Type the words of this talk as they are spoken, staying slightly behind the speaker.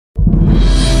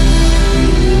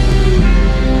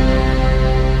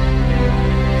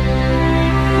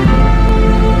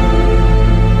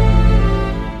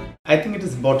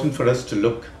important for us to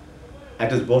look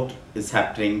at is what is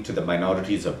happening to the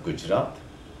minorities of Gujarat,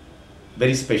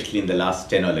 very especially in the last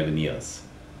 10 or 11 years.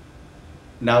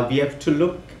 Now we have to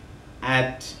look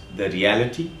at the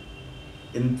reality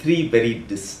in three very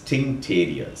distinct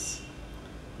areas,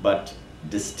 but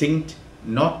distinct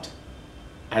not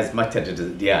as much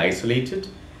as they are isolated,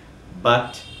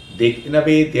 but in a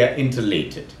way they are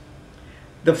interrelated.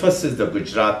 The first is the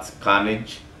Gujarat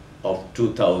carnage of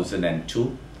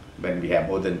 2002, when we have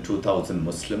more than 2,000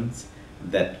 Muslims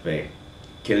that were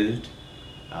killed,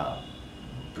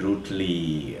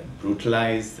 brutally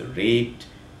brutalized, raped,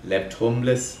 left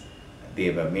homeless. They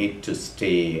were made to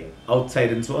stay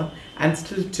outside and so on. And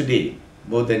still today,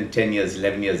 more than 10 years,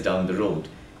 11 years down the road,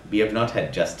 we have not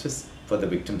had justice for the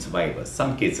victim survivors.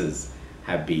 Some cases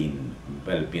have been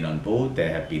on board, there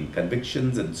have been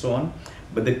convictions and so on,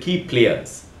 but the key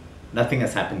players, nothing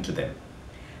has happened to them.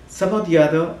 Some or the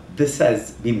other, this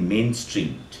has been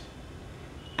mainstreamed.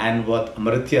 And what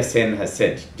Amartya Sen has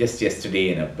said just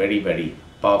yesterday in a very, very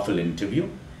powerful interview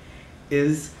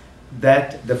is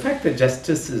that the fact that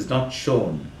justice is not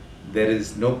shown, there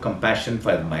is no compassion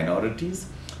for the minorities,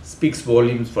 speaks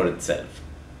volumes for itself.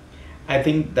 I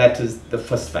think that is the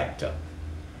first factor.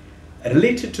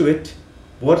 Related to it,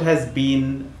 what has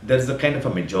been, there is a kind of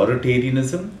a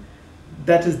majoritarianism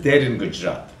that is there in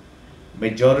Gujarat.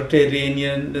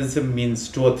 Majoritarianism means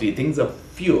two or three things. A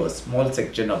small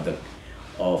section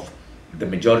of the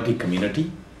majority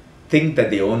community think that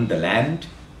they own the land,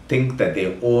 think that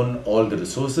they own all the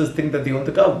resources, think that they own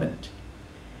the government.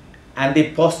 And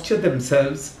they posture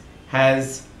themselves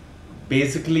as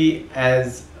basically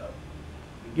as,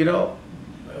 we are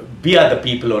the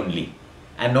people only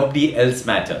and nobody else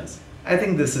matters. I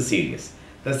think this is serious.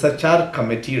 The Sachar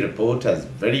committee report has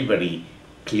very, very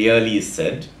clearly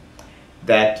said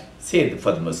that, say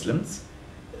for the Muslims,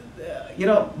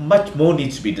 much more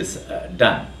needs to be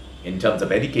done in terms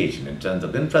of education, in terms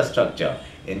of infrastructure,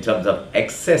 in terms of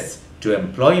access to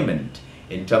employment,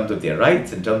 in terms of their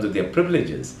rights, in terms of their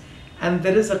privileges. And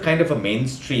there is a kind of a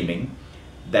mainstreaming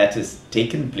that has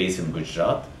taken place in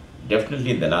Gujarat,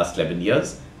 definitely in the last 11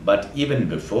 years, but even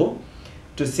before,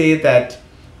 to say that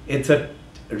it's a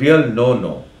real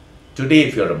no-no. Today,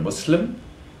 if you're a Muslim,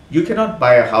 you cannot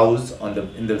buy a house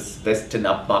in the western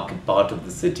upmarket part of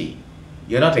the city.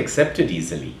 You're not accepted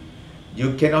easily.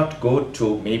 You cannot go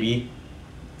to maybe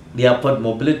the upward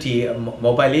mobility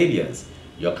mobile areas.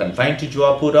 You're confined to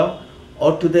Juapura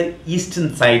or to the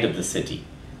eastern side of the city.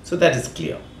 So that is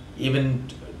clear. Even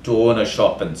to own a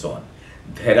shop and so on.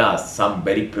 There are some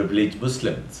very privileged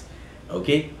Muslims, who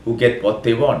get what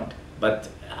they want. But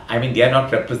they are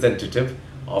not representative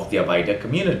of their wider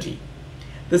community.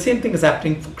 The same thing is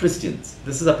happening for Christians.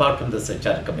 This is apart from the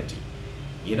Sachar committee.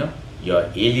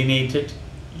 You're alienated,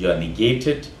 you're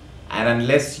negated, and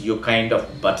unless you kind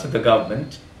of butter the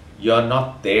government, you're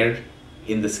not there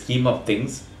in the scheme of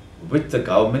things which the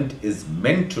government is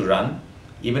meant to run,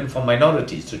 even for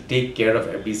minorities, to take care of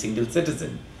every single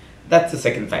citizen. That's the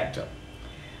second factor.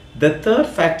 The third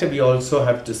factor we also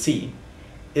have to see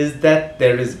is that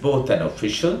there is both an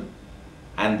official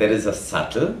and there is a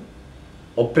subtle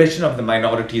oppression of the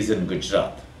minorities in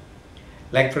Gujarat.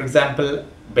 Like, for example,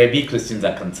 where we Christians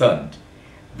are concerned,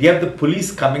 we have the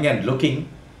police coming and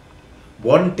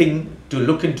wanting to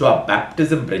look into our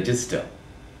baptism register.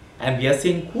 And we are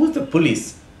saying, who's the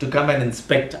police to come and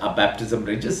inspect our baptism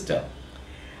register?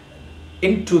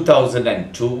 In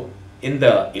 2002, in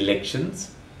the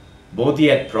elections, Modi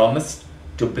had promised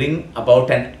to bring about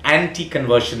an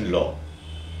anti-conversion law.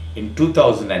 In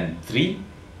 2003,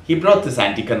 he brought this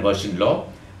anti-conversion law,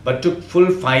 but took full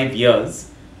 5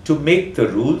 years to make the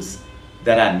rules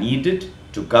that are needed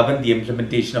to govern the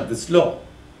implementation of this law.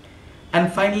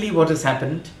 And finally, what has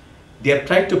happened? They have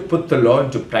tried to put the law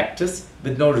into practice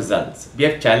with no results. We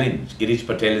have challenged. Girish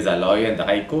Patel is our lawyer in the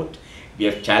High Court. We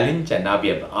have challenged, and now we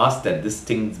have asked that this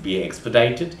thing be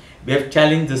expedited. We have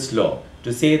challenged this law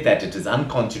to say that it is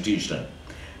unconstitutional.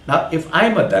 Now, if I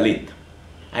am a Dalit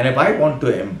and if I want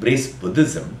to embrace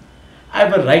Buddhism, I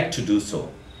have a right to do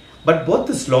so. But what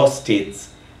this law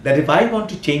states, that if I want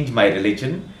to change my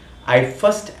religion, I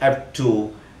first have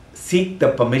to seek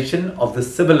the permission of the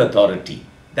civil authority,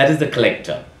 that is the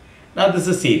collector. Now this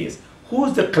is serious. Who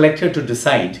is the collector to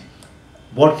decide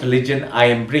what religion I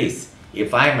embrace?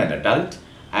 If I am an adult,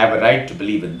 I have a right to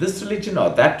believe in this religion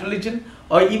or that religion,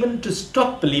 or even to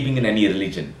stop believing in any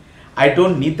religion. I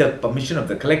don't need the permission of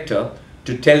the collector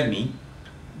to tell me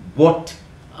what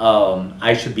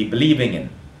I should be believing in.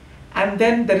 And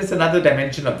then there is another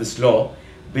dimension of this law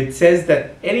which says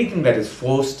that anything that is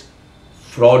forced,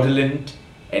 fraudulent,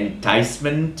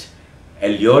 enticement,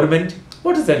 allurement.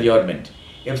 What is allurement?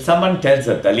 If someone tells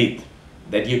a Dalit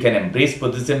that you can embrace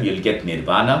Buddhism, you'll get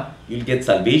nirvana, you'll get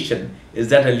salvation, is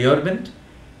that allurement?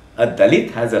 A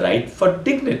Dalit has a right for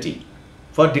dignity,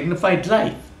 for dignified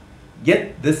life.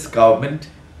 Yet this government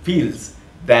feels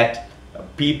that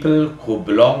people who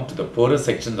belong to the poorer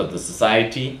sections of the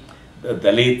society, the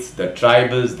Dalits, the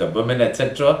tribals, the women,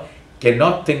 etc.,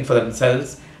 cannot think for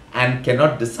themselves and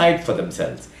cannot decide for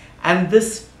themselves. And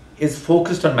this is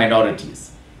focused on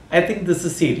minorities. I think this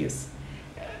is serious.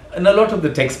 In a lot of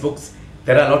the textbooks,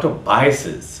 there are a lot of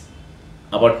biases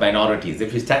about minorities.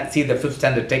 If you see the 5th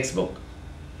standard textbook,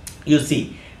 you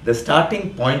see the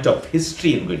starting point of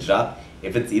history in Gujarat,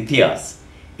 if it's Itihas,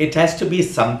 it has to be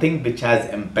something which has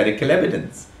empirical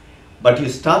evidence. But you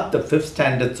start the 5th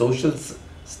standard social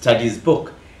studies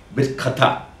book with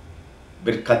Katha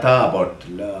about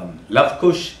Love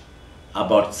Kush,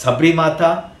 about Sabri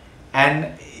Mata,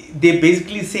 and they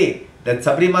basically say that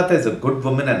Sabri Mata is a good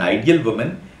woman, an ideal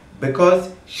woman,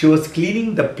 because she was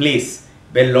cleaning the place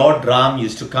where Lord Ram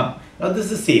used to come. Now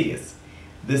this is serious.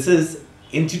 This is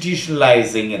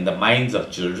institutionalizing in the minds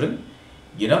of children,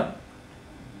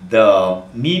 the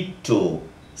need to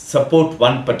support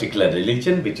one particular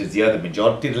religion, which is here the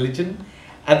majority religion.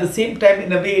 At the same time,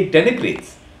 in a way, it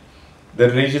denigrates the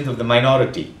religions of the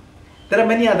minority. There are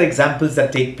many other examples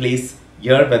that take place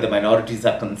here where the minorities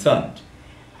are concerned.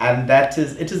 And it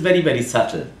is very, very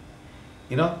subtle.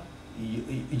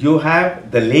 You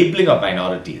have the labeling of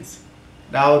minorities.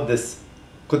 Now this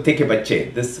kutte ke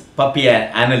bacche, this puppy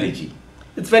analogy,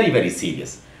 it's very, very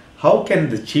serious. How can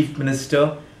the chief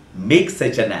minister make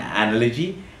such an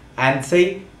analogy and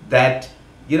say that,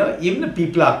 even if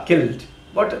people are killed,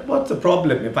 what's the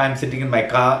problem if I'm sitting in my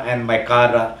car and my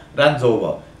car runs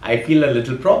over? I feel a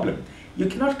little problem. You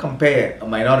cannot compare a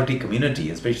minority community,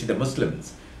 especially the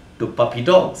Muslims, to puppy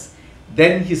dogs.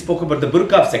 Then he spoke about the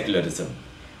burqa of secularism.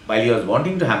 While he was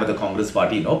wanting to hammer the Congress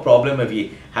party, no problem if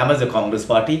he hammers the Congress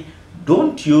party,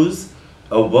 don't use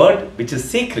a word which is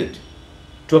sacred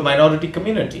to a minority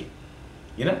community,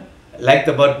 like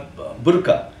the word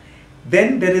burqa.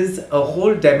 Then there is a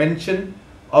whole dimension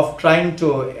of trying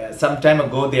to, some time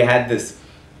ago they had this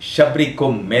Shabri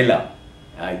Kumbh Mela,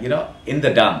 in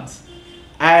the dance.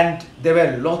 And there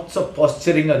were lots of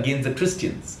posturing against the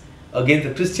Christians, against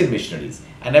the Christian missionaries.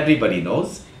 And everybody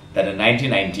knows that in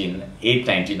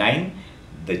 1998-99,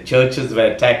 the churches were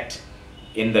attacked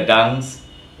in the dance,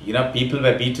 people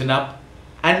were beaten up.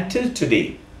 Until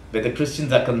today, where the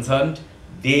Christians are concerned,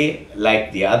 they,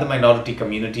 like the other minority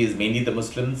communities, mainly the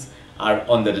Muslims, are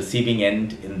on the receiving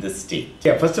end in this state.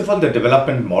 Yeah, first of all, the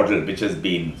development model which has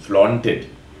been flaunted,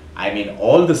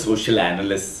 all the social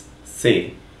analysts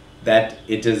say that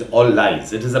it is all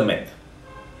lies, it is a myth.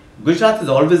 Gujarat has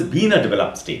always been a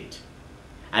developed state.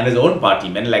 And his own party,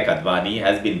 men like Advani,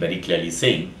 has been very clearly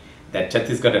saying that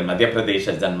Chhattisgarh and Madhya Pradesh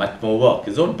has done much more work,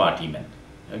 his own party men.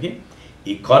 Okay?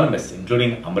 Economists,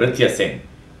 including Amartya Sen,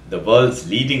 the world's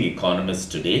leading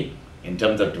economist today, in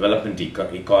terms of development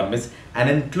economists, and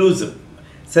inclusive,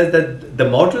 says that the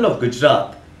model of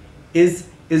Gujarat is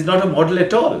not a model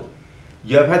at all.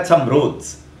 You have had some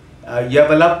roads. You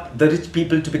have allowed the rich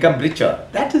people to become richer.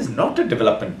 That is not a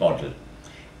development model.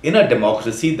 In a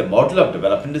democracy, the model of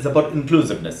development is about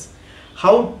inclusiveness.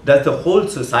 How does the whole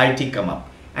society come up?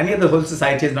 And yet the whole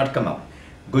society has not come up.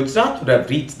 Gujarat would have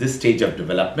reached this stage of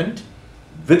development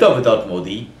with or without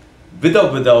Modi, with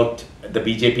or without the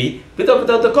BJP, with or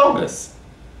without the Congress.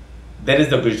 There is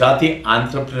the Gujarati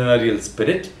entrepreneurial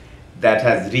spirit that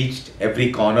has reached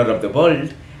every corner of the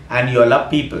world, and you allow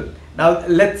people. Now,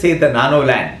 let's say the nano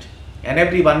land, and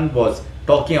everyone was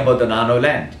talking about the nano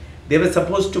land. They were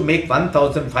supposed to make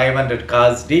 1,500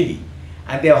 cars daily,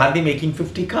 and they are hardly making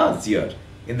 50 cars here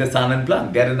in the Sanand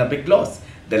plant. They are in a big loss.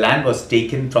 The land was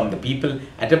taken from the people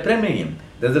at a premium.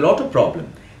 There's a lot of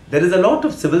problem. There is a lot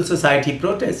of civil society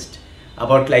protest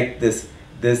about like this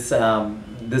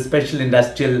special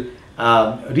industrial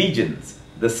regions,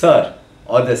 the SIR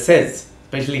or the SEZ,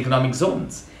 special economic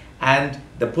zones, and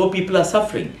the poor people are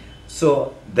suffering.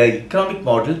 So the economic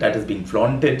model that is being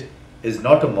flaunted is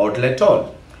not a model at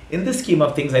all. In this scheme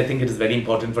of things, I think it is very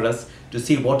important for us to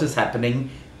see what is happening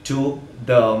to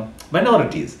the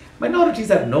minorities. Minorities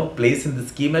have no place in the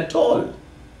scheme at all.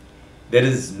 There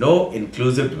is no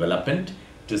inclusive development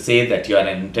to say that you are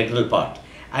an integral part.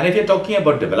 And if you're talking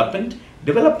about development,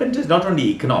 development is not only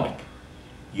economic.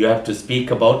 You have to speak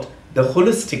about the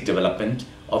holistic development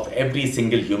of every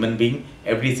single human being,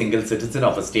 every single citizen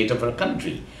of a state of a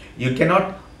country. You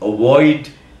cannot avoid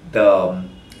the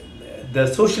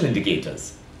social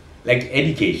indicators like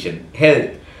education,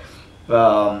 health,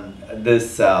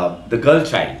 the girl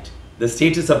child, the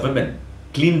status of women,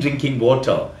 clean drinking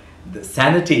water, the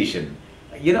sanitation.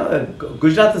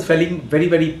 Gujarat is feeling very,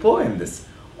 very poor in this.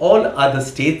 All other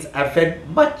states are fed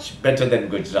much better than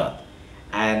Gujarat.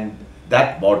 And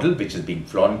that model which is being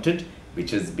flaunted,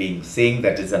 which is being saying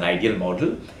that is an ideal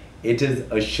model, it is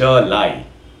a sure lie.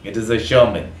 It is a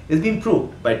sure myth. It's been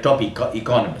proved by top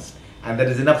economists, and there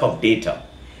is enough of data.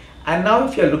 And now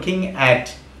if you're looking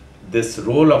at this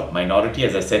role of minority,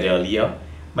 as I said earlier,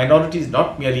 minorities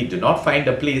not merely do not find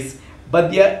a place,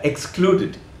 but they are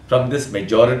excluded from this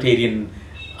majoritarian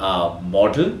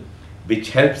model, which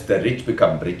helps the rich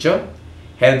become richer,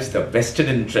 helps the vested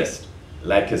interest,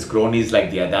 like his cronies,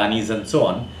 like the Adanis and so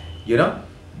on,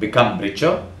 become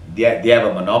richer. They have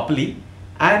a monopoly,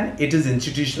 and it is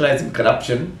institutionalizing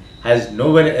corruption as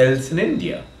nowhere else in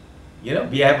India.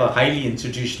 We have a highly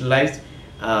institutionalized,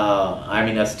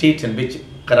 a state in which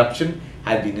corruption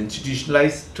has been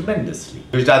institutionalized tremendously.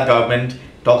 Gujarat government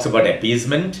talks about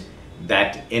appeasement,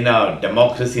 that in a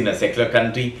democracy, in a secular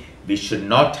country, we should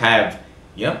not have,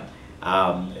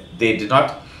 they did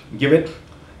not give it.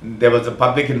 There was a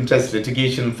public interest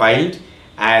litigation filed,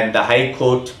 and the High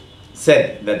Court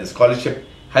said that the scholarship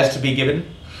has to be given.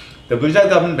 The Gujarat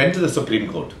government went to the Supreme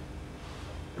Court,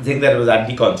 saying that it was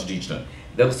anti-constitutional.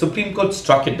 The Supreme Court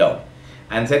struck it down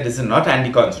and said this is not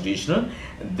anti-constitutional.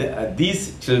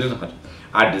 These children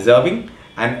are deserving,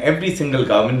 and every single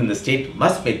government in the state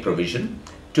must make provision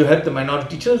to help the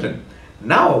minority children.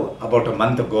 Now, about a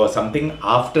month ago or something,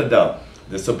 after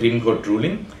the Supreme Court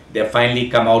ruling, they have finally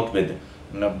come out with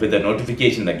a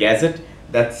notification in the Gazette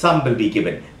that some will be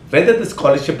given. Whether the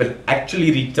scholarship will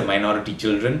actually reach the minority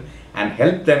children and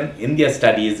help them in their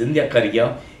studies, in their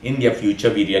career, in their future,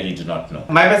 we really do not know.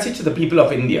 My message to the people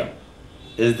of India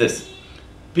is this.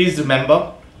 Please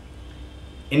remember,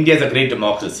 India is a great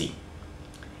democracy.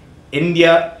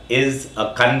 India is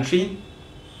a country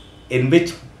in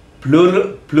which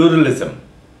pluralism,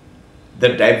 the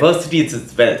diversity is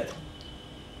its wealth.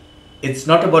 It's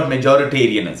not about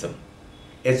majoritarianism.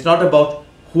 It's not about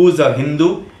who's a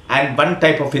Hindu and one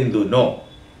type of Hindu. No.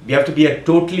 We have to be a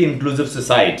totally inclusive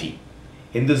society.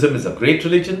 Hinduism is a great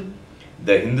religion.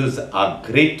 The Hindus are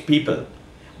great people.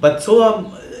 But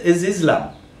so is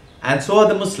Islam. And so are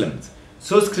the Muslims.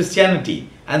 So is Christianity.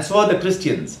 And so are the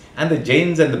Christians. And the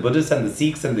Jains and the Buddhists and the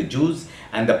Sikhs and the Jews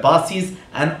and the Parsis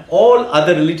and all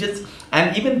other religions.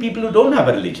 And even people who don't have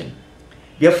a religion.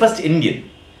 We are first Indian.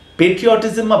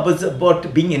 Patriotism was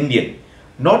about being Indian.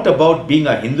 Not about being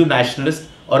a Hindu nationalist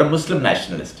or a Muslim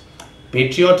nationalist.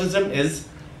 Patriotism is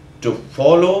to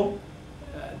follow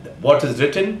what is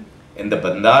written in the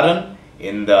Bandaran,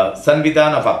 in the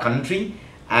Sanvidhan of our country,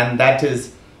 and that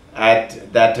is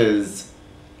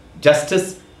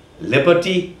justice,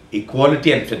 liberty,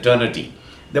 equality and fraternity.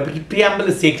 The preamble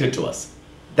is sacred to us.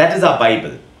 That is our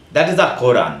Bible. That is our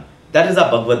Quran. That is our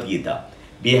Bhagavad Gita.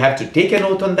 We have to take an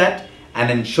oath on that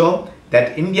and ensure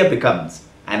that India becomes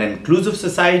an inclusive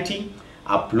society,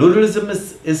 our pluralism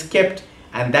is kept,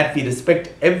 and that we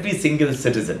respect every single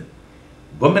citizen,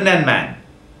 woman and man,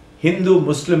 Hindu,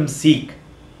 Muslim, Sikh,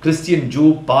 Christian,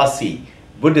 Jew, Parsi,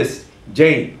 Buddhist,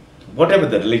 Jain, whatever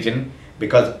the religion,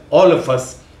 because all of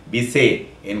us, we say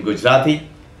in Gujarati,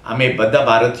 Ame Badda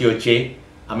Bharatiyo che,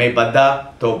 Ame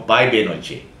Badda to Bhai Beno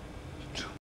che.